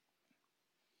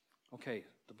Okay,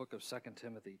 the book of 2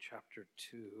 Timothy, chapter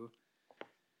 2.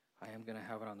 I am going to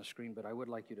have it on the screen, but I would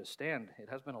like you to stand. It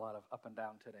has been a lot of up and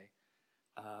down today.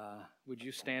 Would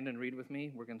you stand and read with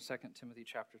me? We're in 2 Timothy,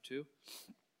 chapter 2,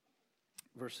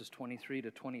 verses 23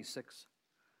 to 26.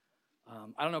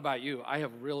 I don't know about you. I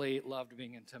have really loved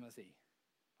being in Timothy.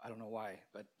 I don't know why,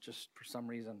 but just for some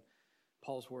reason,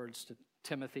 Paul's words to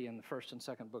Timothy in the first and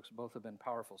second books both have been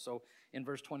powerful. So in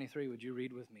verse 23, would you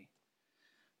read with me?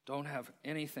 Don't have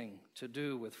anything to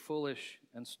do with foolish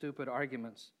and stupid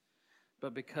arguments,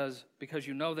 but because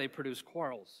you know they produce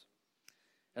quarrels.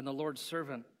 And the Lord's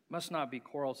servant must not be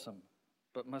quarrelsome,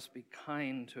 but must be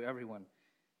kind to everyone,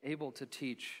 able to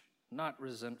teach, not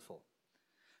resentful.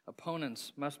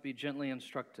 Opponents must be gently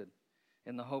instructed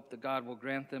in the hope that God will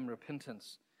grant them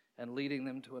repentance and leading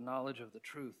them to a knowledge of the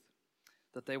truth,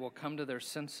 that they will come to their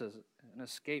senses and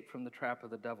escape from the trap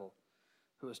of the devil,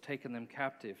 who has taken them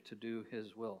captive to do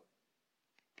his will.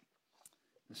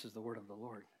 This is the word of the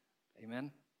Lord.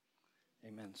 Amen?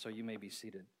 Amen. So you may be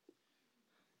seated.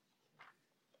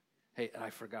 Hey, and I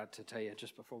forgot to tell you,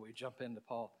 just before we jump into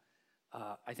Paul,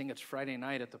 I think it's Friday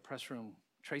night at the press room.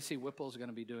 Tracy Whipple is going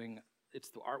to be it's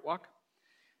the art walk.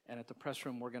 And at the press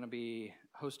room, we're going to be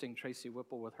hosting Tracy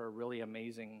Whipple with her really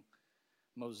amazing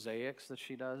mosaics that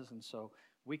she does. And so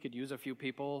we could use a few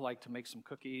people, like to make some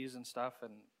cookies and stuff,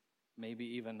 and maybe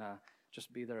even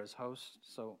just be there as hosts.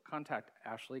 So contact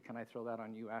Ashley. Can I throw that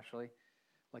on you, Ashley?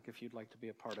 Like if you'd like to be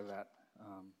a part of that,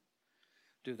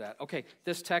 do that. Okay,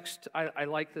 this text, I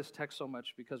like this text so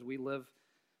much because we live,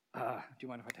 do you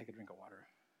mind if I take a drink of water?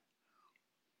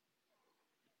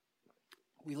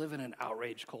 We live in an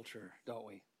outrage culture, don't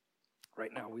we?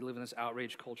 Right now, we live in this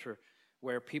outrage culture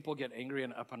where people get angry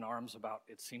and up in arms about,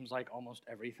 it seems like almost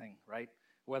everything, right?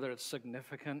 Whether it's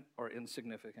significant or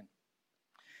insignificant.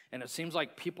 And it seems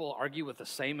like people argue with the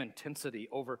same intensity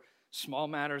over small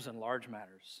matters and large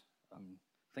matters.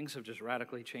 Things have just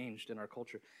radically changed in our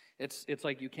culture. It's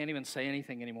like you can't even say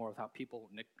anything anymore without people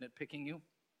nitpicking you.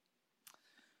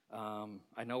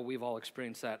 I know we've all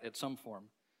experienced that at some form.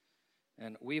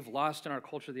 And we've lost in our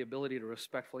culture the ability to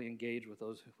respectfully engage with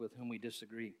those with whom we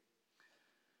disagree.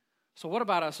 So what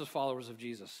about us as followers of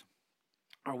Jesus?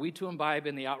 Are we to imbibe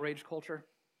in the outrage culture?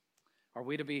 Are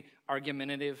we to be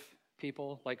argumentative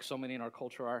people like so many in our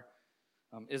culture are?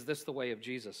 Is this the way of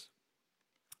Jesus?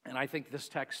 And I think this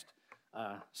text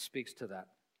speaks to that,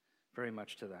 very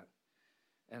much to that.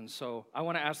 And so I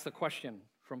want to ask the question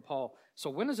from Paul.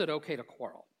 So when is it okay to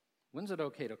quarrel? When's it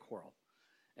okay to quarrel?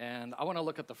 And I want to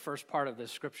look at the first part of this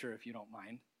scripture, if you don't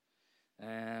mind.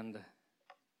 And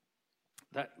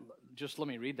that, just let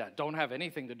me read that. Don't have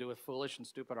anything to do with foolish and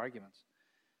stupid arguments,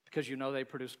 because you know they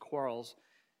produce quarrels.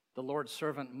 The Lord's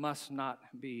servant must not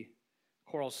be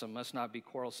quarrelsome, must not be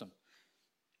quarrelsome.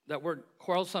 That word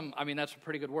quarrelsome, I mean, that's a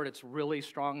pretty good word. It's really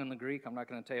strong in the Greek. I'm not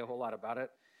going to tell you a whole lot about it.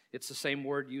 It's the same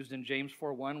word used in James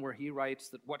 4:1, where he writes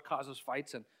that what causes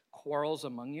fights and quarrels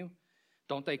among you?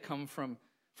 Don't they come from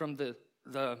the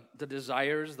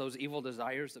desires, those evil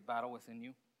desires that battle within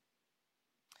you?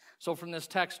 So from this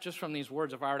text, just from these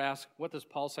words, if I were to ask, what does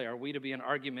Paul say? Are we to be an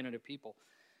argumentative people?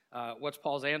 What's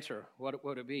Paul's answer? What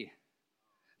would it be?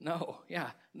 No,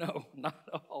 not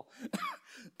at all.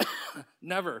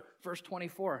 Never. Verse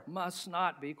 24, must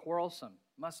not be quarrelsome.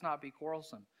 Must not be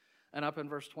quarrelsome. And up in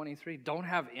verse 23, don't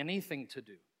have anything to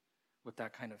do with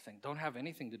that kind of thing. Don't have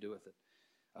anything to do with it.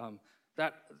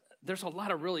 There's a lot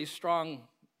of really strong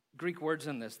Greek words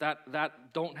in this.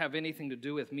 That don't have anything to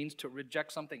do with means to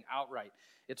reject something outright.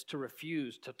 It's to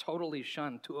refuse, to totally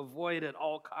shun, to avoid at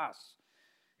all costs.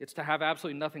 It's to have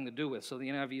absolutely nothing to do with. So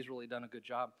the NIV's really done a good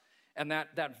job. And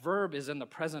that verb is in the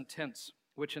present tense,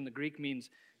 which in the Greek means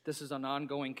this is an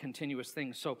ongoing, continuous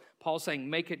thing. So Paul's saying,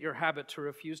 make it your habit to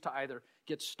refuse to either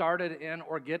get started in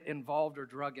or get involved or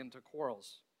drug into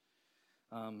quarrels.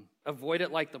 Avoid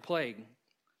it like the plague.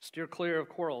 Steer clear of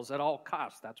quarrels at all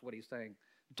costs. That's what he's saying.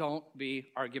 Don't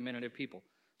be argumentative people.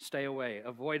 Stay away.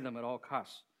 Avoid them at all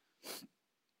costs.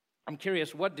 I'm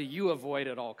curious, what do you avoid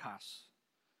at all costs?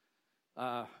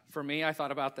 For me, I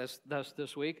thought about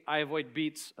this week. I avoid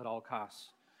beets at all costs.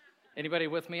 Anybody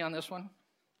with me on this one?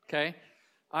 Okay.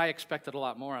 I expected a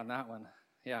lot more on that one.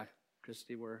 Yeah,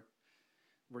 Christy, we're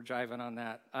jiving on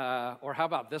that. Or how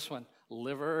about this one?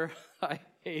 Liver. I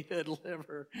hated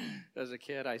liver as a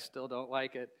kid. I still don't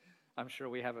like it. I'm sure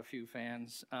we have a few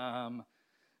fans. How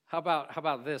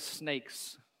about this?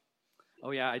 Snakes.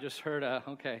 Oh yeah, I just heard.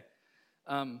 Okay.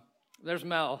 There's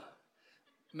Mel.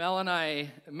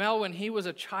 Mel, when he was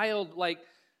a child, like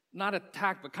not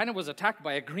attacked, but kind of was attacked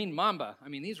by a green mamba. I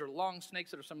mean, these are long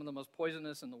snakes that are some of the most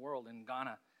poisonous in the world in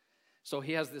Ghana. So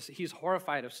he's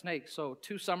horrified of snakes. So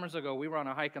 2 summers ago, we were on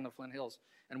a hike in the Flint Hills,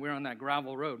 and we were on that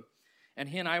gravel road. And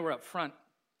he and I were up front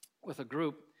with a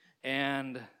group,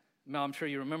 and Mel, I'm sure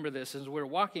you remember this, as we were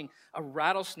walking, a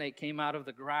rattlesnake came out of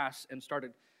the grass and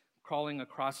started crawling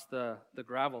across the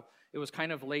gravel. It was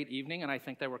kind of late evening, and I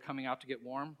think they were coming out to get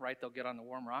warm, right? They'll get on the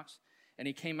warm rocks. And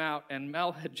he came out, and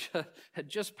Mel had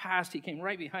just passed. He came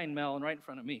right behind Mel and right in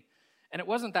front of me. And it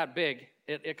wasn't that big.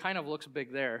 It kind of looks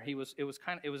big there. It was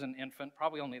an infant,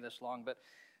 probably only this long. But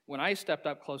when I stepped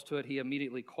up close to it, he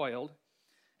immediately coiled.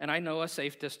 And I know a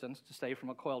safe distance to stay from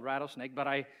a coiled rattlesnake, but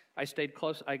I stayed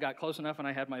close. I got close enough, and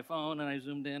I had my phone, and I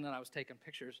zoomed in, and I was taking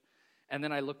pictures. And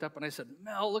then I looked up, and I said,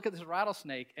 Mel, look at this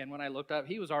rattlesnake. And when I looked up,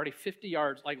 he was already 50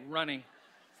 yards, like running.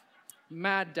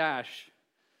 Mad dash.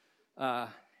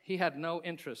 He had no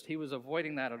interest. He was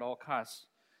avoiding that at all costs.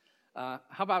 How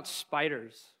about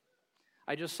spiders?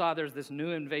 I just saw there's this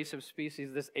new invasive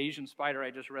species, this Asian spider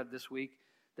I just read this week.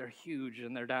 They're huge,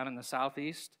 and they're down in the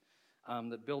southeast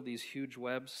that build these huge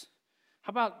webs.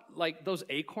 How about like those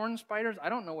acorn spiders? I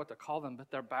don't know what to call them, but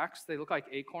their backs, they look like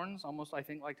acorns, almost I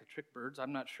think like to trick birds.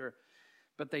 I'm not sure.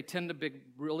 But they tend to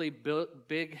build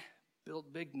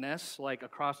big nests like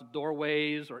across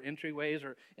doorways or entryways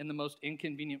or in the most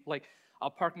inconvenient, like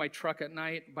I'll park my truck at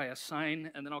night by a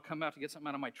sign, and then I'll come out to get something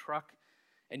out of my truck,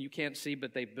 and you can't see,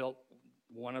 but they built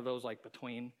one of those like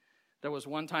between. There was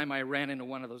one time I ran into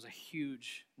one of those, a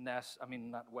huge nest,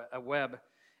 a web,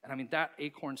 and that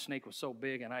acorn snake was so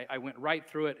big, and I went right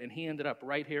through it, and he ended up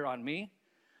right here on me.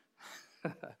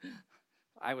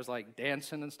 I was like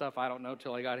dancing and stuff, I don't know,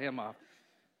 till I got him off.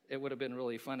 It would have been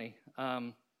really funny.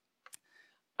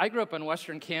 I grew up in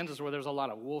western Kansas where there's a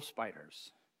lot of wolf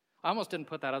spiders. I almost didn't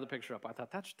put that other picture up. I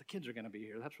thought, the kids are going to be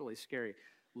here. That's really scary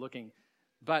looking.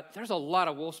 But there's a lot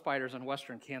of wolf spiders in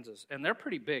western Kansas, and they're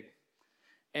pretty big.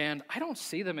 And I don't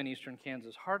see them in eastern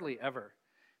Kansas, hardly ever.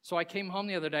 So I came home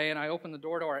the other day, and I opened the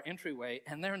door to our entryway,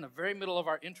 and there in the very middle of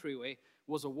our entryway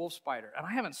was a wolf spider. And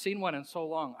I haven't seen one in so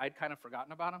long, I'd kind of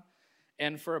forgotten about them.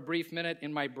 And for a brief minute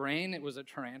in my brain, it was a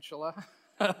tarantula.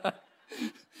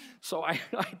 So I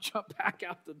jumped back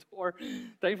out the door.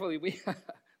 Thankfully,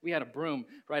 we had a broom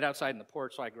right outside in the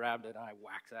porch, so I grabbed it, and I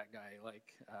whacked that guy.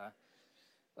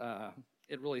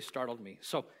 It really startled me.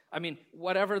 So,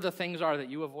 whatever the things are that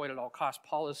you avoid at all costs,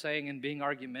 Paul is saying in being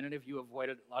argumentative, you avoid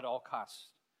it at all costs.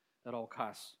 At all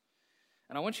costs.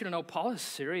 And I want you to know, Paul is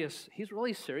serious. He's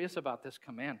really serious about this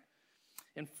command.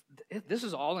 And this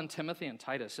is all in Timothy and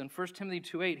Titus. In 1 Timothy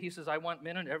 2:8, he says, I want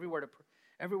men everywhere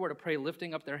to pray,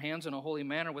 lifting up their hands in a holy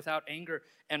manner without anger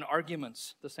and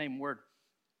arguments, the same word.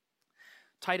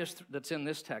 Titus, that's in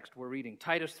this text we're reading,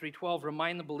 Titus 3:12,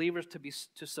 remind the believers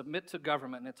to submit to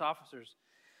government and its officers.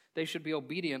 They should be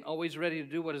obedient, always ready to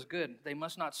do what is good. They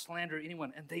must not slander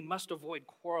anyone, and they must avoid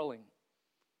quarreling.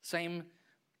 Same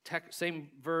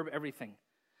verb, everything.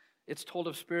 It's told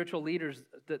of spiritual leaders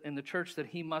that in the church that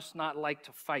he must not like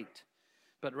to fight,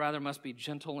 but rather must be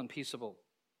gentle and peaceable.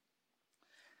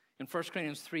 In 1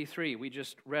 Corinthians 3:3, we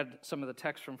just read some of the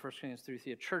text from 1 Corinthians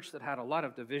 3:3, a church that had a lot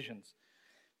of divisions.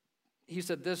 He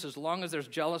said this, as long as there's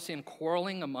jealousy and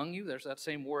quarreling among you, there's that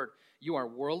same word, you are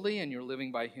worldly and you're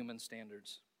living by human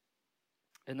standards.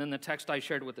 And then the text I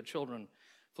shared with the children,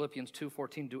 Philippians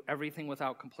 2:14, do everything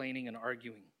without complaining and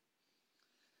arguing.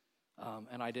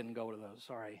 And I didn't go to those,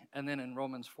 sorry. And then in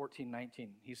Romans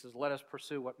 14:19, he says, let us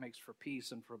pursue what makes for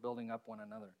peace and for building up one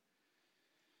another.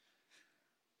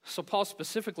 So Paul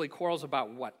specifically quarrels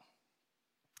about what?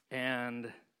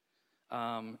 And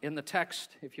in the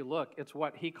text, if you look, it's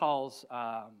what he calls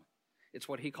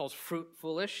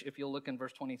foolish. If you'll look in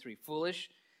verse 23, foolish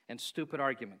and stupid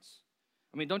arguments.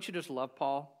 Don't you just love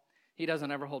Paul? He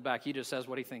doesn't ever hold back. He just says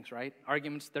what he thinks, right?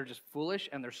 Arguments, they're just foolish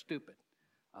and they're stupid.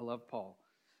 I love Paul.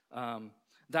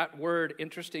 That word,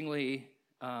 interestingly,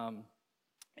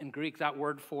 in Greek, that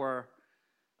word for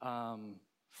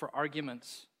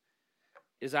arguments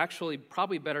is actually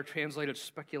probably better translated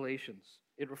speculations.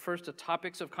 It refers to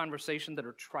topics of conversation that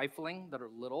are trifling, that are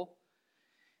little,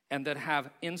 and that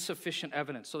have insufficient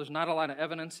evidence. So there's not a lot of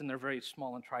evidence, and they're very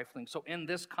small and trifling. So in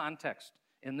this context,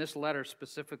 in this letter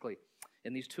specifically,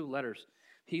 in these two letters,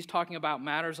 he's talking about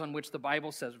matters on which the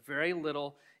Bible says very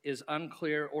little, is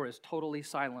unclear, or is totally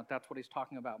silent. That's what he's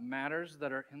talking about. Matters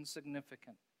that are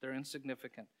insignificant. They're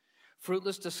insignificant.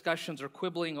 Fruitless discussions or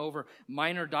quibbling over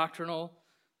minor doctrinal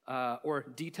or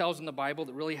details in the Bible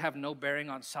that really have no bearing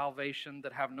on salvation,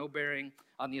 that have no bearing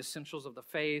on the essentials of the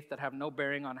faith, that have no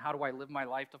bearing on how do I live my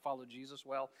life to follow Jesus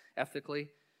well, ethically.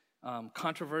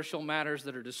 Controversial matters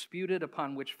that are disputed,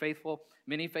 upon which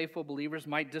many faithful believers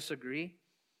might disagree.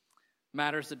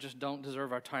 Matters that just don't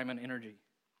deserve our time and energy.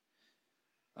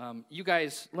 You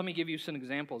guys, let me give you some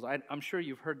examples. I'm sure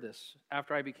you've heard this.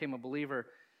 After I became a believer,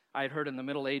 I had heard in the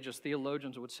Middle Ages,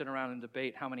 theologians would sit around and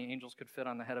debate how many angels could fit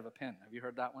on the head of a pin. Have you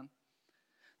heard that one?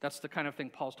 That's the kind of thing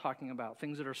Paul's talking about,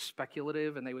 things that are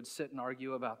speculative, and they would sit and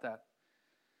argue about that.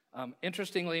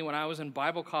 Interestingly, when I was in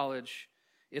Bible college,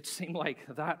 it seemed like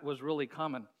that was really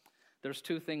common. There's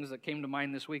two things that came to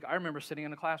mind this week. I remember sitting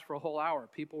in a class for a whole hour.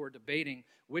 People were debating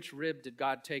which rib did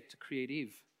God take to create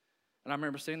Eve. And I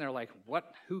remember sitting there like,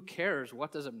 what? Who cares?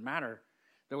 What does it matter?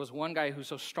 There was one guy who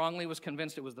so strongly was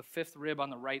convinced it was the fifth rib on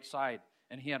the right side,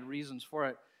 and he had reasons for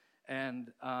it.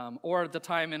 And or at the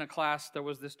time in a class, there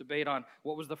was this debate on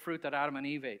what was the fruit that Adam and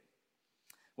Eve ate.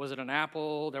 Was it an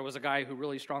apple? There was a guy who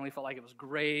really strongly felt like it was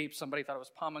grape. Somebody thought it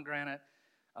was pomegranate.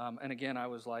 And again, I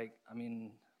was like,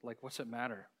 what's it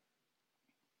matter?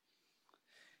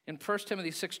 In 1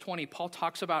 Timothy 6:20, Paul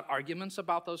talks about arguments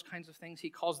about those kinds of things. He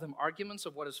calls them arguments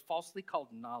of what is falsely called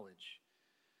knowledge.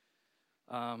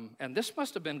 And this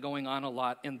must have been going on a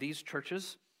lot in these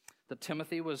churches that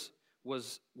Timothy was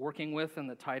working with and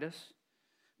that Titus.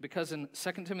 Because in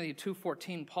 2 Timothy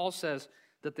 2:14, Paul says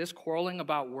that this quarreling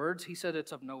about words, he said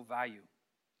it's of no value.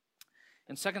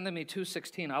 In 2 Timothy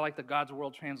 2:16, I like the God's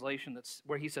World translation that's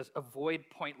where he says, avoid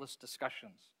pointless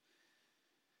discussions.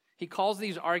 He calls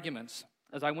these arguments,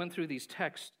 as I went through these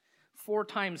texts, 4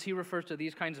 times he refers to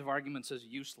these kinds of arguments as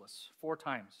useless. 4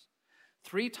 times.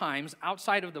 3 times,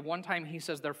 outside of the one time he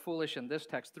says they're foolish in this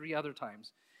text, 3 other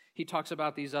times, he talks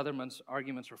about these other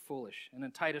arguments are foolish. And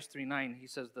in Titus 3:9, he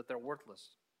says that they're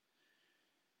worthless.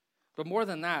 But more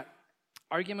than that,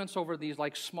 arguments over these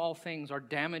like small things are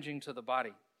damaging to the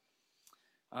body.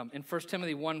 In 1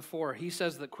 Timothy 1:4, he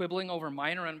says that quibbling over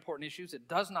minor and important issues, it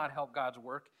does not help God's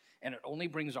work, and it only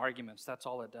brings arguments. That's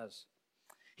all it does.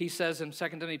 He says in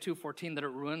 2 Timothy 2:14 that it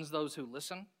ruins those who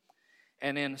listen,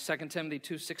 and in 2 Timothy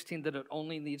 2:16 that it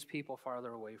only leads people farther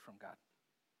away from God.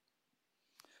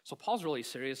 So Paul's really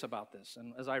serious about this,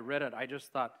 and as I read it, I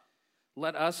just thought,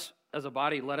 let us, as a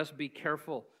body, let us be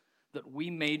careful that we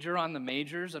major on the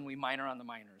majors and we minor on the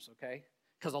minors, okay?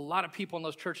 Because a lot of people in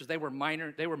those churches, they were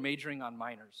majoring on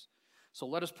minors. So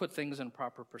let us put things in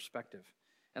proper perspective.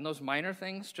 And those minor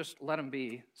things, just let them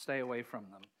be, stay away from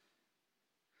them.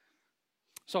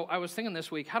 So I was thinking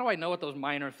this week, how do I know what those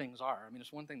minor things are? I mean,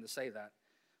 it's one thing to say that.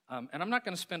 And I'm not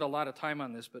going to spend a lot of time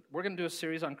on this, but we're going to do a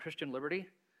series on Christian liberty.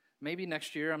 Maybe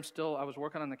next year. I was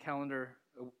working on the calendar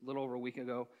a little over a week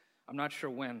ago. I'm not sure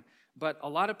when. But a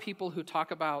lot of people who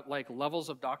talk about like levels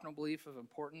of doctrinal belief of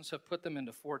importance have put them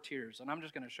into 4 tiers. And I'm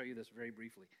just going to show you this very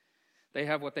briefly. They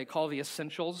have what they call the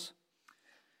essentials,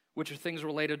 which are things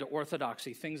related to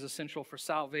orthodoxy, things essential for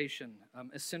salvation,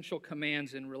 essential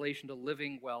commands in relation to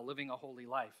living well, living a holy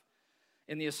life.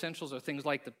 And the essentials are things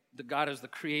like the God is the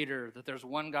creator, that there's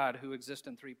one God who exists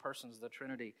in 3 persons, the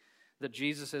Trinity, that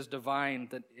Jesus is divine,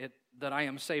 that I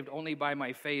am saved only by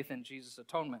my faith in Jesus'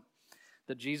 atonement,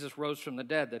 that Jesus rose from the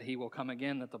dead, that he will come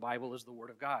again, that the Bible is the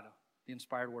Word of God, the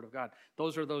inspired Word of God.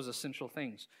 Those are those essential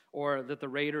things. Or that the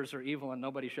Raiders are evil and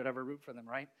nobody should ever root for them,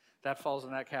 right? That falls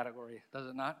in that category, does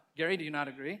it not? Gary, do you not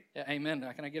agree? Yeah, amen.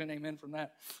 Can I get an amen from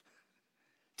that?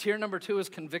 Tier number 2 is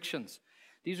convictions.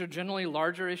 These are generally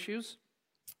larger issues,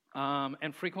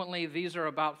 and frequently these are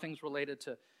about things related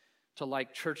to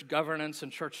like church governance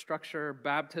and church structure,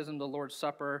 baptism, the Lord's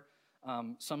Supper,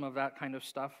 some of that kind of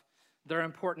stuff. They're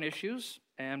important issues,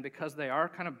 and because they are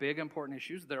kind of big, important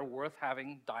issues, they're worth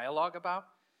having dialogue about.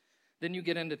 Then you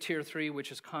get into tier 3,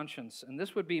 which is conscience, and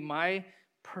this would be my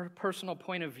personal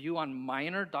point of view on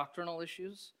minor doctrinal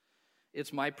issues.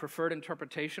 It's my preferred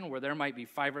interpretation, where there might be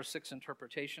 5 or 6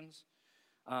 interpretations.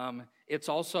 It's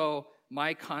also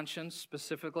my conscience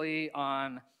specifically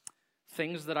on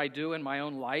things that I do in my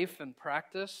own life and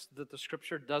practice that the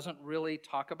Scripture doesn't really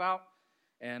talk about.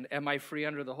 And am I free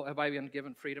have I been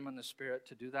given freedom in the Spirit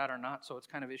to do that or not? So it's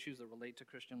kind of issues that relate to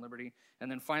Christian liberty.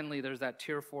 And then finally, there's that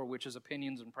tier 4, which is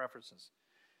opinions and preferences.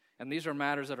 And these are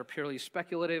matters that are purely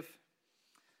speculative,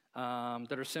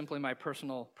 that are simply my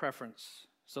personal preference.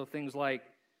 So things like,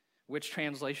 which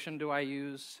translation do I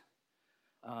use?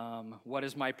 What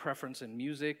is my preference in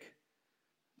music?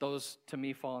 Those, to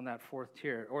me, fall in that 4th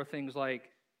tier. Or things like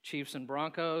Chiefs and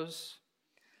Broncos,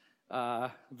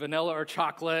 vanilla or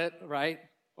chocolate, right?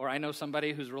 Or I know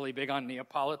somebody who's really big on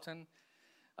Neapolitan.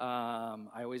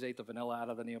 I always ate the vanilla out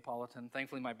of the Neapolitan.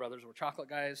 Thankfully, my brothers were chocolate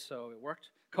guys, so it worked.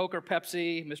 Coke or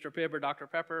Pepsi, Mr. Pibb or Dr.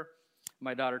 Pepper.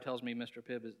 My daughter tells me Mr.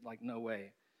 Pibb is like, no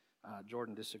way.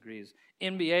 Jordan disagrees.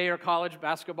 NBA or college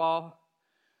basketball.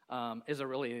 Is there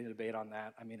really any debate on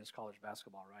that? I mean, it's college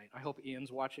basketball, right? I hope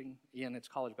Ian's watching. Ian, it's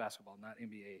college basketball, not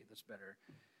NBA. That's better.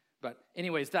 But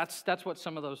anyways, that's what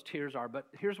some of those tiers are. But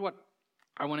here's what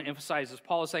I want to emphasize is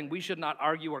Paul is saying we should not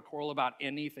argue or quarrel about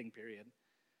anything, period.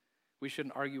 We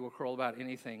shouldn't argue or quarrel about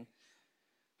anything.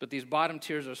 But these bottom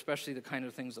tiers are especially the kind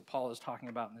of things that Paul is talking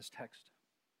about in this text.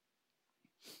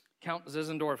 Count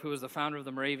Zinzendorf, who was the founder of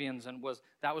the Moravians, and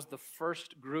that was the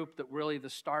first group that really, the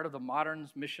start of the modern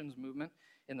missions movement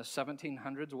in the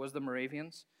 1700s was the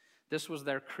Moravians. This was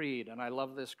their creed, and I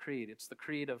love this creed. It's the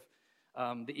creed of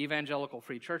the Evangelical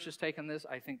Free Church has taken this.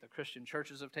 I think the Christian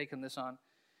churches have taken this on.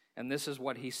 And this is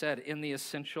what he said: in the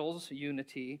essentials,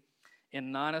 unity;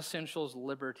 in non-essentials,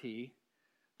 liberty;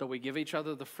 that we give each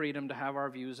other the freedom to have our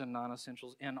views in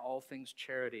non-essentials; in all things,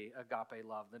 charity, agape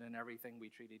love; that in everything we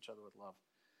treat each other with love.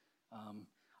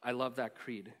 I love that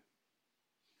creed.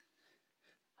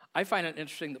 I find it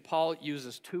interesting that Paul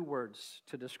uses two words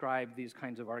to describe these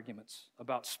kinds of arguments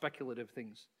about speculative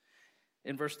things.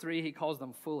 In verse 3, he calls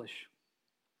them foolish.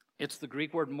 It's the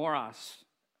Greek word moros.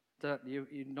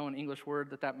 You know an English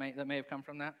word that may have come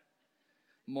from that?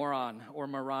 Moron or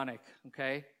moronic,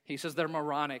 okay? He says they're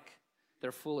moronic,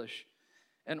 they're foolish.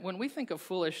 And when we think of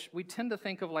foolish, we tend to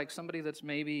think of like somebody that's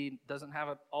maybe doesn't have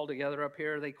it all together up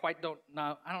here. They quite don't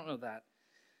know. I don't know that.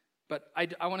 But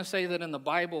I want to say that in the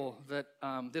Bible that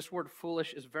this word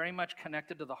foolish is very much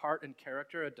connected to the heart and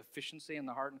character, a deficiency in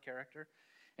the heart and character.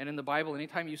 And in the Bible,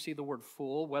 anytime you see the word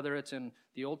fool, whether it's in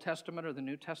the Old Testament or the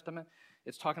New Testament,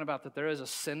 it's talking about that there is a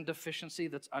sin deficiency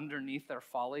that's underneath their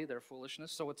folly, their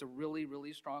foolishness. So it's a really,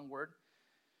 really strong word.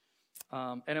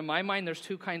 And in my mind, there's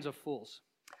two kinds of fools.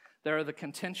 There are the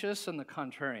contentious and the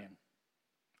contrarian,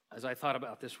 as I thought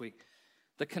about this week.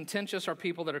 The contentious are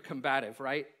people that are combative,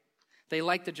 right? They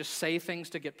like to just say things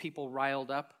to get people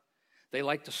riled up. They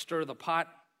like to stir the pot.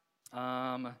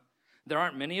 There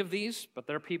aren't many of these, but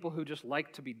there are people who just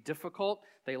like to be difficult.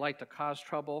 They like to cause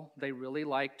trouble. They really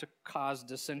like to cause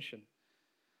dissension.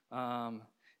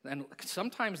 And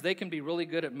sometimes they can be really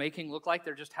good at making look like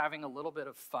they're just having a little bit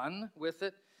of fun with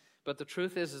it. But the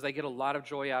truth is they get a lot of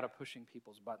joy out of pushing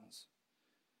people's buttons.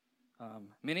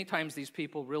 Many times these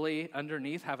people really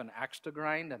underneath have an axe to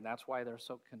grind, and that's why they're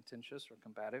so contentious or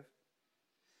combative.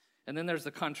 And then there's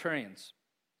the contrarians.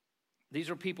 These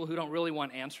are people who don't really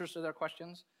want answers to their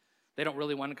questions. They don't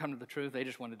really want to come to the truth. They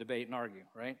just want to debate and argue,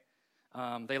 right?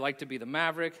 They like to be the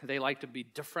maverick. They like to be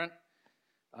different.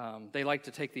 They like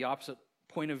to take the opposite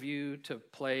point of view, to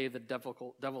play the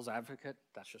devil's advocate.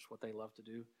 That's just what they love to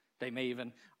do. They may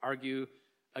even argue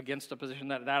against a position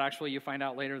that actually you find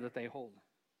out later that they hold.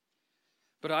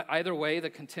 But either way, the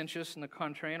contentious and the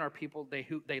contrarian are people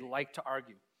they like to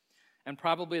argue. And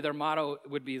probably their motto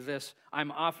would be this: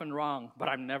 I'm often wrong, but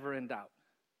I'm never in doubt.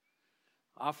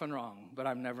 Often wrong, but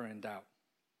I'm never in doubt.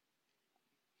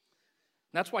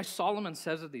 And that's why Solomon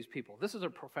says of these people, this is a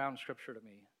profound scripture to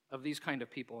me, of these kind of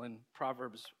people in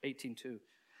Proverbs 18:2.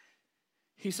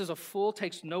 He says, a fool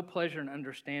takes no pleasure in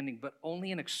understanding, but only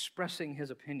in expressing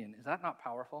his opinion. Is that not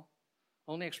powerful?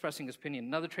 Only expressing his opinion.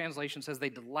 Another translation says they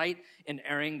delight in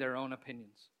airing their own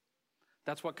opinions.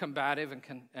 That's what combative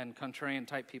and contrarian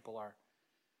type people are.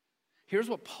 Here's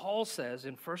what Paul says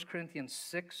in 1 Corinthians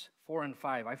 6, 4, and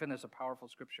 5. I find this a powerful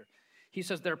scripture. He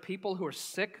says there are people who are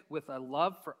sick with a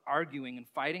love for arguing and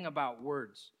fighting about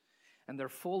words, and they're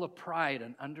full of pride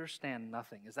and understand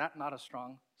nothing. Is that not a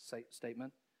strong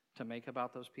statement to make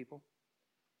about those people?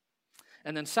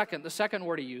 And then the second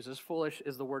word he uses, foolish,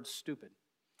 is the word stupid.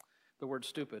 The word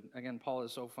stupid. Again, Paul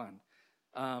is so fun.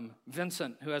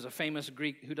 Vincent, who does famous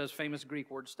Greek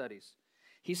word studies,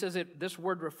 he says this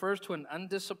word refers to an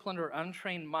undisciplined or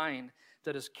untrained mind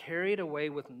that is carried away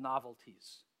with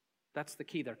novelties. That's the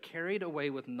key. They're carried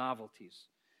away with novelties.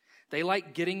 They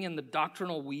like getting in the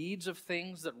doctrinal weeds of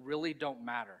things that really don't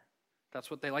matter.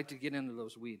 That's what they like, to get into,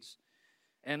 those weeds.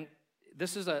 And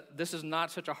this is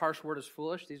not such a harsh word as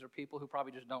foolish. These are people who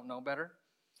probably just don't know better.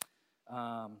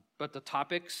 But the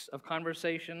topics of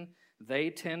conversation they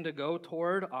tend to go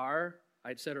toward are,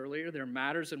 I'd said earlier, they're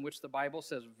matters in which the Bible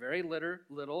says very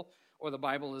little, or the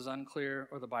Bible is unclear,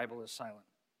 or the Bible is silent.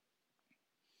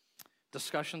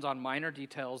 Discussions on minor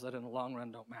details that in the long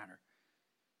run don't matter,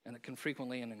 and that can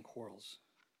frequently end in quarrels.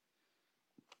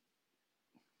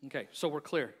 Okay, so we're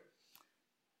clear.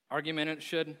 Argumentative,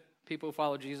 should people who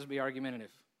follow Jesus be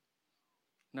argumentative?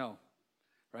 No,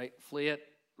 right? Flee it.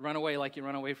 Run away like you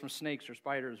run away from snakes or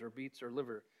spiders or beets or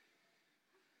liver.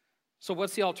 So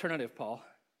what's the alternative, Paul?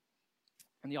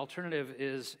 And the alternative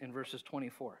is in verses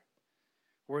 24,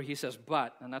 where he says,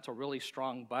 but, and that's a really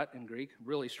strong but in Greek,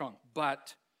 really strong.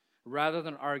 But rather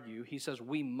than argue, he says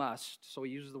we must. So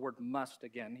he uses the word must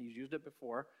again. He's used it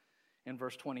before in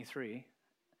verse 23.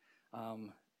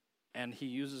 And he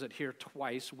uses it here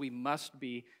twice. We must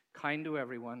be kind to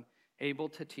everyone, able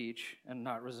to teach, and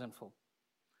not resentful.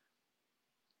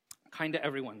 Kind to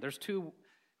everyone. There's two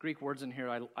Greek words in here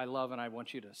I love, and I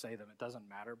want you to say them. It doesn't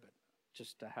matter, but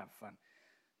just to have fun.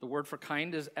 The word for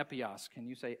kind is epios. Can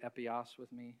you say epios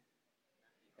with me?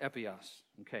 Epios.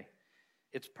 Okay.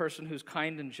 It's a person who's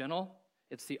kind and gentle.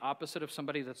 It's the opposite of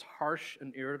somebody that's harsh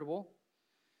and irritable.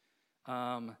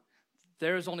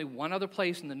 There is only one other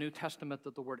place in the New Testament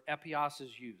that the word epios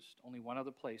is used. Only one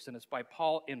other place, and it's by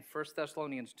Paul in 1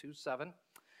 Thessalonians 2:7,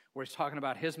 where he's talking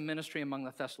about his ministry among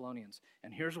the Thessalonians.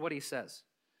 And here's what he says.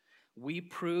 We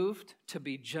proved to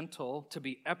be gentle, to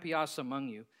be epios among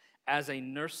you, as a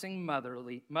nursing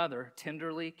mother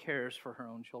tenderly cares for her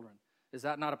own children. Is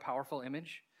that not a powerful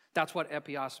image? That's what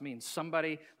epios means.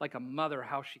 Somebody like a mother,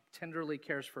 how she tenderly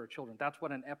cares for her children. That's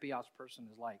what an epios person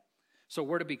is like. So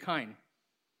we're to be kind.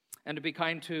 And to be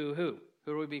kind to who?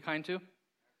 Who do we be kind to?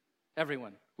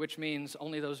 Everyone, which means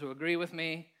only those who agree with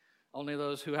me, only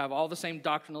those who have all the same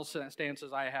doctrinal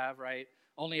stances I have, right?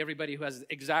 Only everybody who has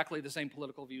exactly the same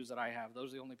political views that I have.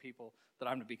 Those are the only people that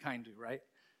I'm to be kind to, right?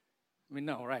 I mean,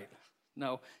 no, right?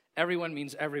 No, everyone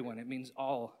means everyone. It means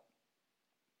all.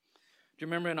 Do you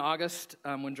remember in August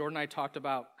when Jordan and I talked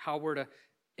about how we're to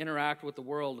interact with the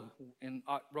world? In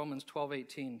Romans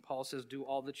 12:18, Paul says, do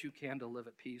all that you can to live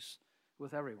at peace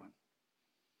with everyone.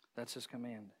 That's his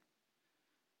command.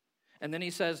 And then he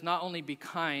says, not only be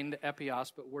kind,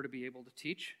 epios, but we're to be able to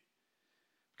teach,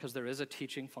 because there is a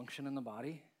teaching function in the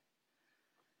body.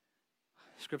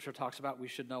 Scripture talks about we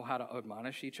should know how to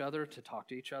admonish each other, to talk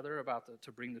to each other,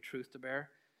 to bring the truth to bear.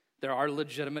 There are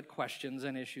legitimate questions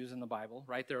and issues in the Bible,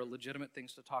 right? There are legitimate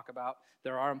things to talk about.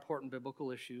 There are important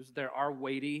biblical issues. There are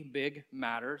weighty, big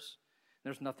matters.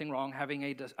 There's nothing wrong having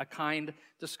a kind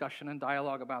discussion and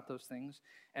dialogue about those things,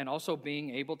 and also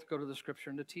being able to go to the Scripture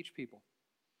and to teach people.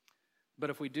 But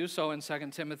if we do so in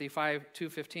 2 Timothy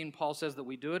 2:15, Paul says that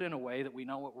we do it in a way that we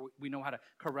know how to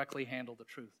correctly handle the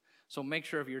truth. So make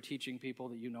sure if you're teaching people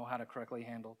that you know how to correctly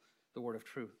handle the word of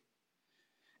truth.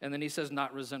 And then he says,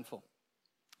 not resentful.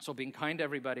 So being kind to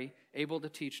everybody, able to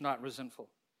teach, not resentful.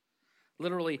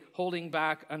 Literally holding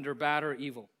back under bad or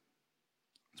evil.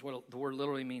 That's what the word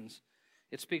literally means.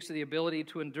 It speaks to the ability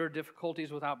to endure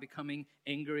difficulties without becoming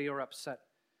angry or upset.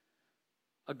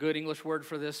 A good English word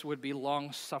for this would be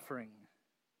long-suffering.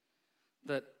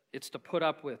 That it's to put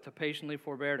up with, to patiently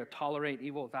forbear, to tolerate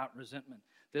evil without resentment.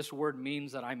 This word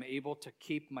means that I'm able to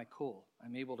keep my cool.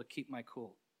 I'm able to keep my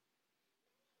cool.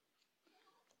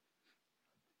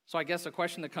 So I guess the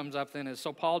question that comes up then is,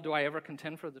 so Paul, do I ever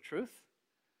contend for the truth?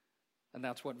 And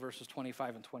that's what verses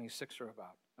 25 and 26 are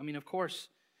about. I mean, of course,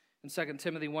 in 2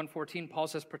 Timothy 1:14, Paul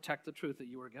says, protect the truth that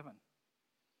you were given.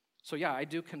 So yeah, I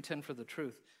do contend for the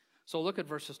truth. So look at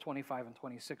verses 25 and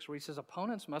 26, where he says,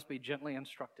 opponents must be gently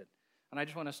instructed. And I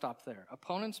just want to stop there.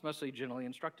 Opponents must be gently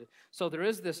instructed. So there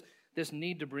is this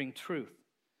need to bring truth.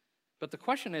 But the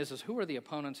question is who are the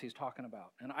opponents he's talking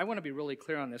about? And I want to be really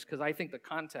clear on this, because I think the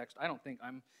context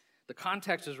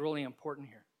is really important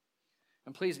here.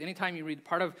 And please, anytime you read,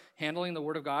 part of handling the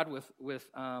Word of God with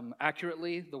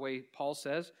accurately, the way Paul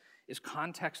says, is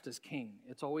context is king.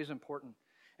 It's always important.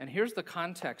 And here's the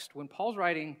context. When Paul's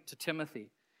writing to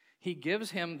Timothy, he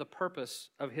gives him the purpose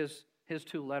of his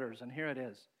two letters, and here it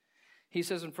is. He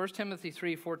says in 1 Timothy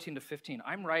 3:14-15,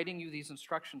 I'm writing you these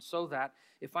instructions so that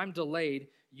if I'm delayed,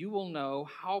 you will know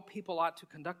how people ought to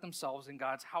conduct themselves in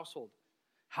God's household,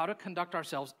 how to conduct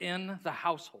ourselves in the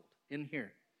household, in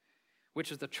here,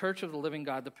 which is the church of the living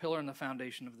God, the pillar and the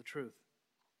foundation of the truth.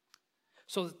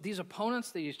 So these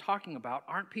opponents that he's talking about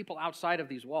aren't people outside of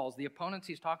these walls. The opponents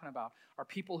he's talking about are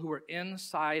people who are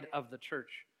inside of the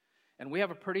church. And we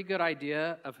have a pretty good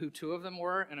idea of who two of them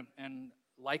were, and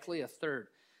likely a third.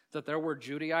 That there were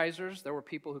Judaizers, there were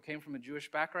people who came from a Jewish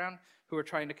background who were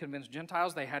trying to convince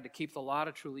Gentiles they had to keep the law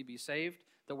to truly be saved,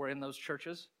 that were in those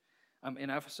churches in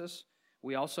Ephesus.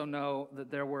 We also know that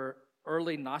there were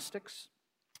early Gnostics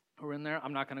who were in there.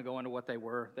 I'm not going to go into what they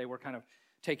were. They were kind of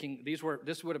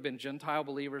this would have been Gentile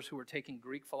believers who were taking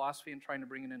Greek philosophy and trying to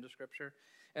bring it into Scripture.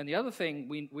 And the other thing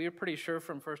we are pretty sure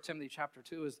from 1 Timothy chapter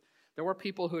 2 is there were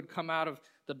people who had come out of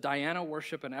the Diana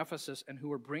worship in Ephesus and who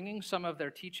were bringing some of their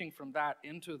teaching from that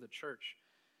into the church.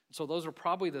 So those are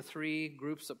probably the three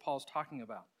groups that Paul's talking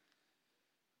about.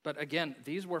 But again,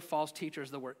 these were false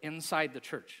teachers that were inside the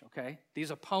church, okay?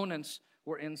 These opponents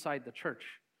were inside the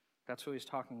church. That's who he's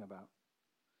talking about.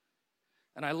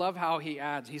 And I love how he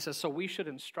adds, he says, so we should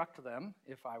instruct them,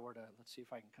 if I were to, let's see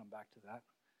if I can come back to that.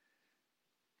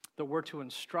 The word to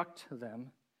instruct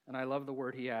them, and I love the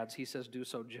word he adds, he says, do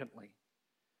so gently.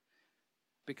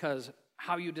 Because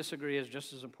how you disagree is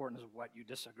just as important as what you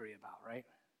disagree about, right?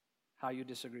 How you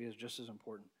disagree is just as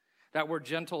important. That word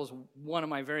gentle is one of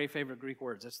my very favorite Greek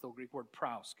words. It's the Greek word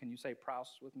praus. Can you say praus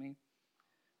with me?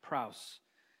 Praus.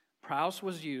 Praus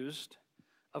was used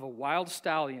of a wild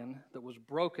stallion that was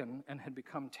broken and had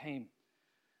become tame,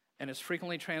 and is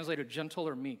frequently translated gentle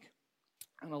or meek.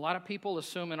 And a lot of people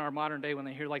assume in our modern day when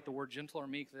they hear like the word gentle or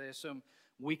meek, they assume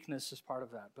weakness is part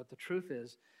of that. But the truth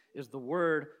is the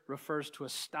word refers to a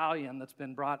stallion that's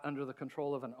been brought under the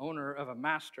control of an owner, of a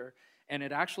master, and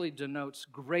it actually denotes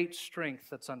great strength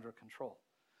that's under control.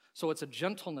 So it's a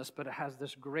gentleness, but it has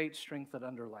this great strength that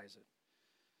underlies it.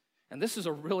 And this is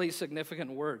a really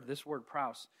significant word, this word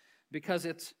praus, because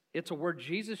it's a word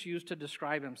Jesus used to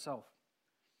describe himself.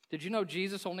 Did you know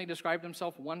Jesus only described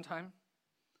himself one time?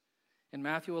 In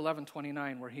Matthew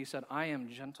 11:29, where he said, I am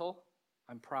gentle,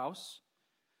 I'm praus,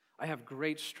 I have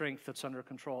great strength that's under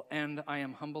control, and I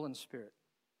am humble in spirit.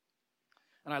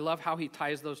 And I love how he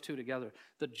ties those two together.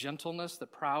 The gentleness, the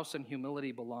praus, and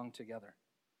humility belong together.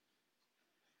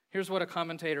 Here's what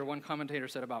one commentator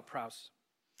said about praus.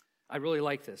 I really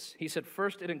like this. He said,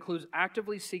 first, it includes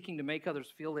actively seeking to make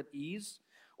others feel at ease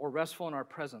or restful in our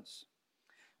presence.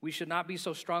 We should not be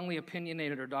so strongly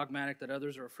opinionated or dogmatic that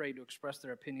others are afraid to express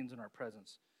their opinions in our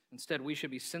presence. Instead, we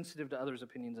should be sensitive to others'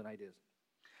 opinions and ideas.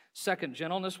 Second,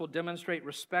 gentleness will demonstrate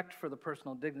respect for the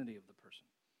personal dignity of the person.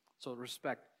 So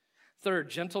respect. Third,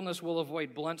 gentleness will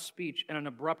avoid blunt speech in an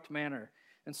abrupt manner,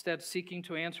 instead seeking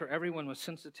to answer everyone with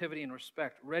sensitivity and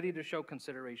respect, ready to show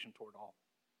consideration toward all.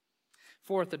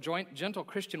 Fourth, the gentle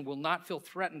Christian will not feel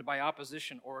threatened by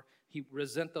opposition or he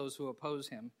resent those who oppose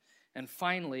him. And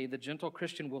finally, the gentle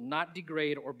Christian will not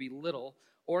degrade or belittle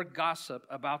or gossip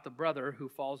about the brother who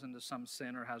falls into some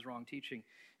sin or has wrong teaching.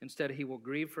 Instead, he will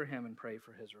grieve for him and pray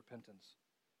for his repentance.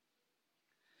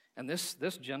 And this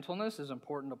gentleness is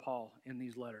important to Paul in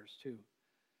these letters too.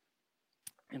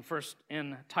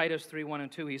 In Titus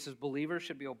 3:1-2, he says, believers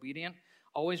should be obedient,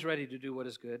 always ready to do what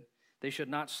is good. They should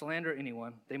not slander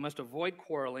anyone. They must avoid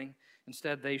quarreling.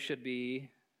 Instead, they should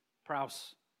be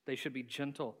praus. They should be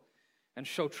gentle and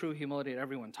show true humility to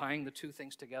everyone, tying the two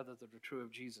things together that are true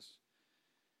of Jesus.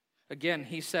 Again,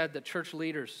 he said that church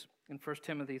leaders in 1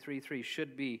 Timothy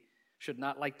 3:3 should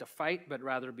not like to fight, but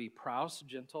rather be praus,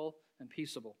 gentle, and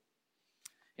peaceable.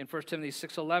 In 1 Timothy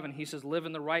 6:11, he says, live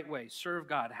in the right way, serve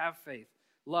God, have faith,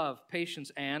 love,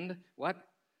 patience, and what?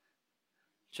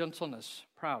 Gentleness,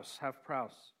 praus, have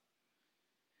praus.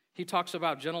 He talks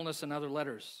about gentleness in other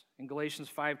letters. In Galatians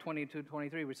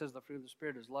 5:22-23, where he says the fruit of the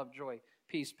Spirit is love, joy,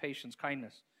 peace, patience,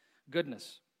 kindness,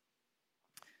 goodness,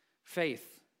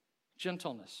 faith,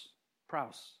 gentleness,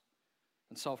 praus,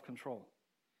 and self-control.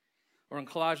 Or in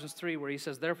Colossians 3, where he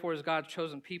says, therefore, as God's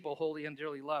chosen people, holy and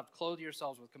dearly loved, clothe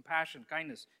yourselves with compassion,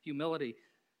 kindness, humility,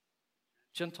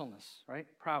 gentleness, right?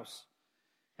 Praus,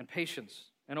 and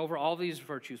patience. And over all these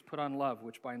virtues, put on love,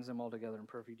 which binds them all together in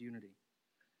perfect unity.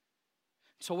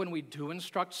 So when we do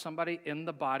instruct somebody in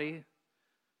the body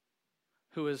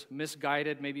who is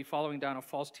misguided, maybe following down a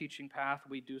false teaching path,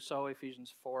 we do so,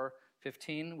 Ephesians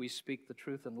 4:15, we speak the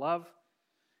truth in love.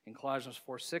 In Colossians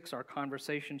 4:6, our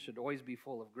conversation should always be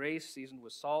full of grace, seasoned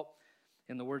with salt.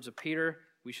 In the words of Peter,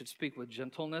 we should speak with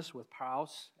gentleness, with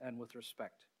praus, and with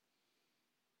respect.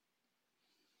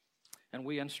 And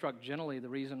we instruct gently. The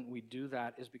reason we do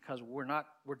that is because we're not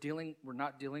dealing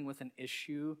with an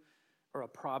issue or a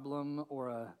problem or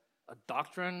a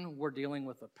doctrine. We're dealing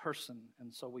with a person,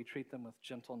 and so we treat them with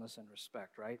gentleness and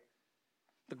respect, right?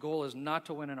 The goal is not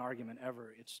to win an argument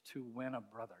ever. It's to win a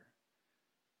brother.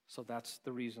 So that's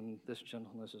the reason this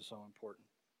gentleness is so important.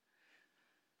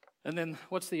 And then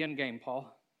what's the end game,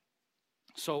 Paul?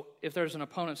 So if there's an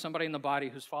opponent, somebody in the body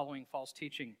who's following false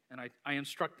teaching, and I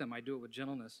instruct them, I do it with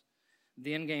gentleness.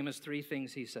 The end game is three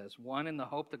things, he says. One, in the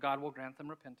hope that God will grant them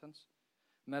repentance.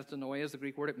 Metanoia is the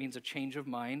Greek word. It means a change of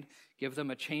mind. Give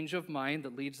them a change of mind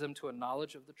that leads them to a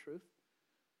knowledge of the truth.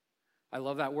 I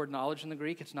love that word knowledge in the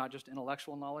Greek. It's not just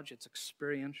intellectual knowledge. It's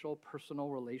experiential, personal,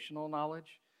 relational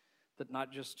knowledge. That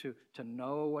not just to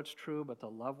know what's true, but to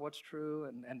love what's true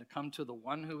and to come to the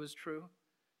one who is true,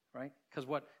 right? Because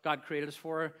what God created us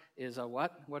for is a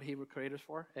what? What he created us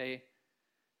for? A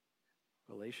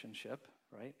relationship,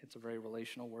 right? It's a very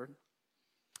relational word.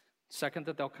 Second,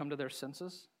 that they'll come to their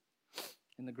senses.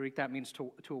 In the Greek, that means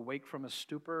to awake from a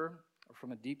stupor or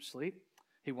from a deep sleep.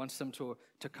 He wants them to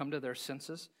come to their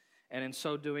senses. And in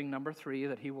so doing, number three,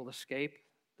 that he will escape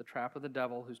the trap of the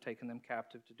devil who's taken them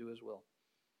captive to do his will.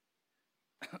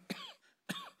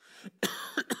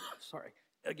 Sorry.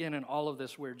 Again, in all of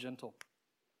this, we're gentle.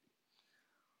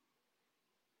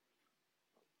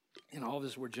 In all of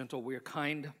this, we're gentle. We are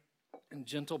kind and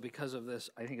gentle because of this.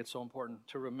 I think it's so important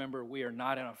to remember we are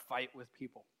not in a fight with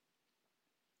people.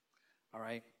 All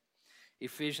right?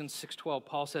 Ephesians 6:12,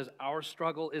 Paul says, our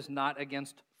struggle is not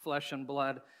against flesh and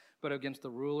blood, but against the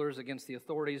rulers, against the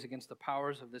authorities, against the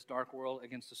powers of this dark world,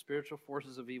 against the spiritual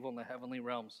forces of evil in the heavenly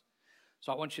realms.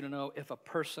 So I want you to know, if a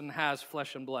person has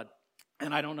flesh and blood,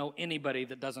 and I don't know anybody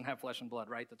that doesn't have flesh and blood,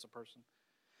 right? That's a person.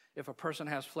 If a person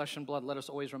has flesh and blood, let us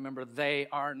always remember they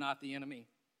are not the enemy.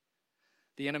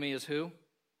 The enemy is who?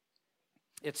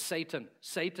 It's Satan.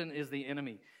 Satan is the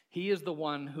enemy. He is the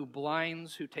one who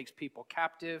blinds, who takes people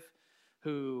captive,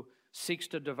 who seeks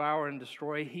to devour and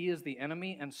destroy. He is the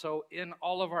enemy. And so in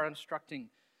all of our instructing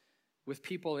with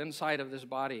people inside of this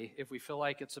body, if we feel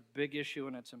like it's a big issue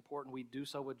and it's important, we do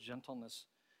so with gentleness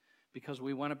because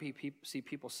we want to see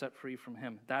people set free from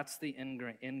him. That's the end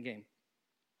game.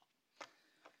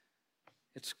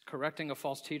 It's correcting a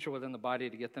false teacher within the body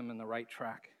to get them in the right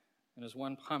track. And as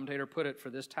one commentator put it, for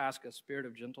this task, a spirit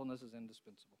of gentleness is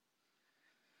indispensable.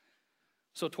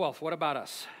 So 12th, what about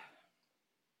us?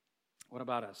 What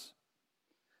about us?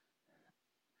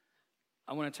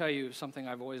 I want to tell you something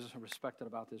I've always respected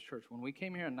about this church. When we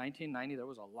came here in 1990, there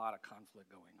was a lot of conflict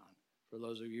going on. For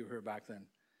those of you who were back then,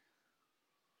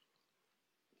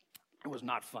 it was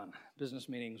not fun. Business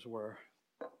meetings were,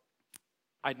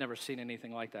 I'd never seen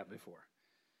anything like that before.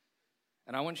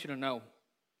 And I want you to know,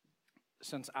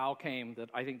 since Al came, that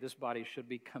I think this body should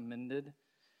be commended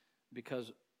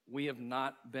because we have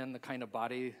not been the kind of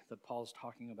body that Paul's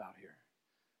talking about here.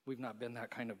 We've not been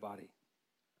that kind of body.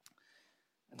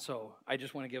 And so I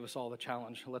just want to give us all the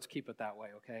challenge. Let's keep it that way,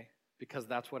 okay? Because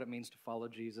that's what it means to follow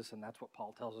Jesus, and that's what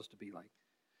Paul tells us to be like.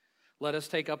 Let us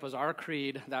take up as our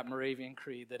creed, that Moravian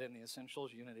creed, that in the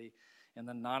essentials, unity, in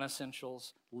the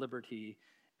non-essentials, liberty,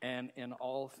 and in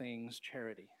all things,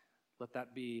 charity. Let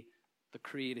that be the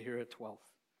creed here at 12th.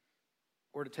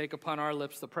 Or to take upon our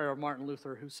lips the prayer of Martin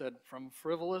Luther, who said, from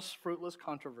frivolous, fruitless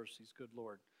controversies, good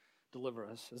Lord, deliver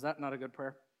us. Is that not a good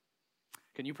prayer?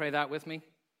 Can you pray that with me?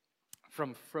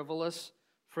 From frivolous,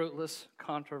 fruitless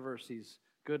controversies,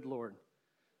 good Lord,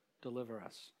 deliver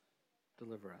us.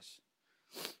 Deliver us.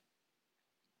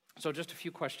 So just a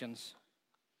few questions.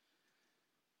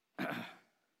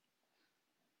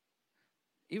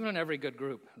 Even in every good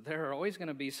group, there are always going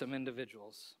to be some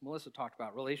individuals. Melissa talked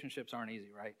about relationships aren't easy,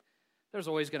 right? There's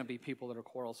always going to be people that are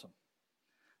quarrelsome.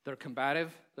 They're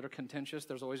combative, that are contentious.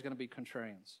 There's always going to be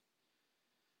contrarians.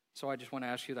 So I just want to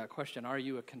ask you that question. Are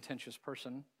you a contentious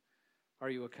person? Are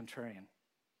you a contrarian?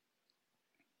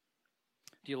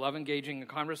 Do you love engaging in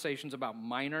conversations about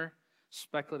minor,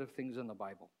 speculative things in the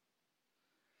Bible?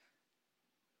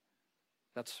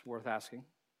 That's worth asking.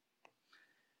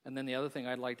 And then the other thing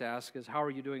I'd like to ask is, how are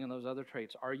you doing in those other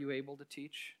traits? Are you able to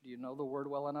teach? Do you know the Word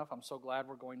well enough? I'm so glad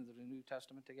we're going to the New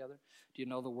Testament together. Do you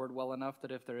know the Word well enough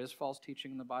that if there is false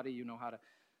teaching in the body, you know how to,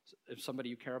 if somebody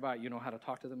you care about, you know how to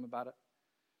talk to them about it?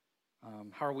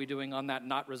 How are we doing on that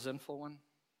not resentful one?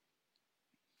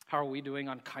 How are we doing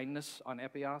on kindness, on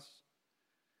epios?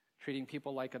 Treating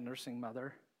people like a nursing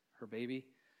mother, her baby?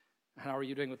 How are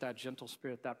you doing with that gentle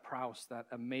spirit, that praus, that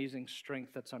amazing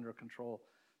strength that's under control,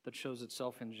 that shows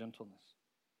itself in gentleness?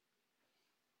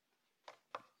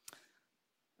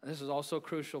 This is also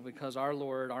crucial because our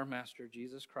Lord, our Master,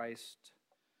 Jesus Christ,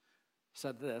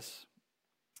 said this.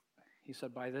 He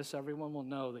said, by this everyone will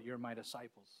know that you're my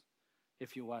disciples.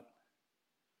 If you what?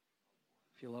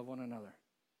 If you love one another.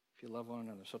 If you love one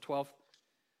another. So 12th,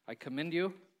 I commend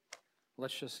you.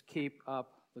 Let's just keep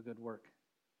up the good work.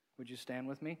 Would you stand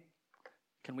with me?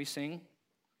 Can we sing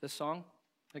this song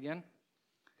again?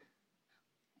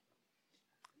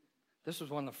 This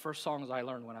was one of the first songs I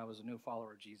learned when I was a new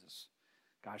follower of Jesus.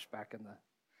 Gosh, back in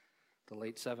the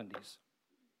late 70s.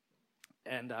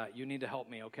 And you need to help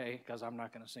me, okay? Because I'm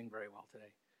not going to sing very well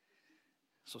today.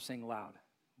 So sing loud.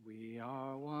 We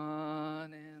are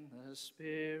one in the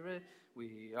Spirit.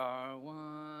 We are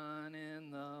one in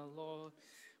the Lord.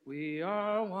 We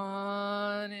are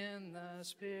one in the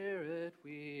Spirit.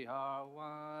 We are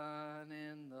one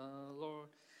in the Lord.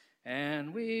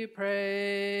 And we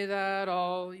pray that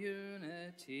all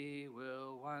unity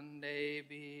will one day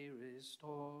be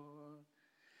restored.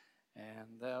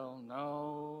 And they'll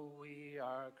know we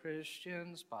are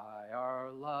Christians by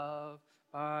our love,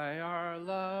 by our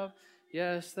love.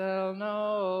 Yes, they'll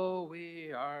know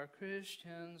we are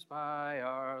Christians by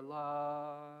our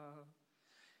love.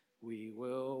 We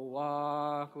will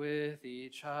walk with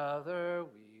each other.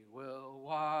 We will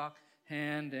walk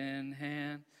hand in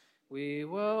hand. We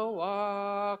will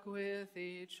walk with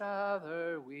each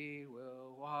other. We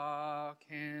will walk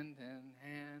hand in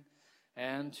hand.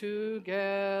 And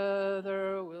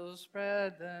together we'll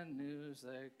spread the news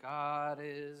that God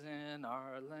is in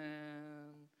our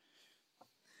land.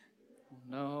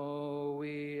 No,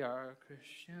 we are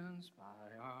Christians by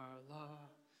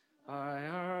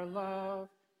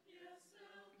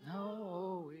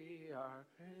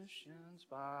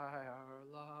by our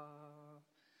love,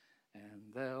 and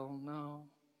they'll know.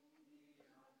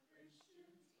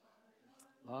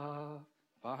 Love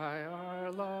by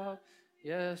our love,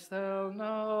 yes, they'll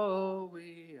know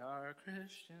we are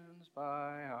Christians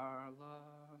by our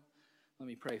love. Let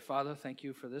me pray. Father, thank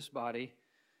you for this body.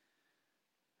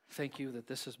 Thank you that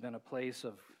this has been a place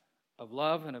of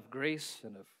love and of grace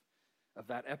and of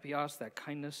that epios, that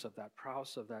kindness, of that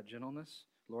praus, of that gentleness.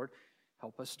 Lord,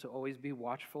 help us to always be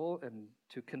watchful and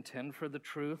to contend for the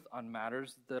truth on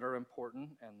matters that are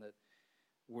important, and that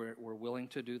we're willing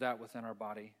to do that within our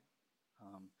body.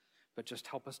 But just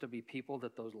help us to be people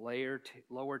that those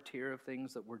lower tier of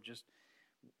things that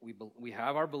we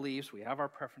have our beliefs, we have our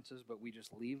preferences, but we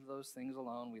just leave those things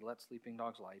alone. We let sleeping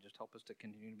dogs lie. Just help us to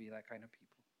continue to be that kind of people.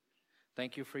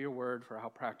 Thank you for your word, for how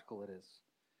practical it is.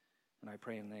 And I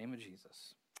pray in the name of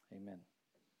Jesus. Amen.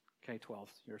 K-12,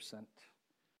 you're sent.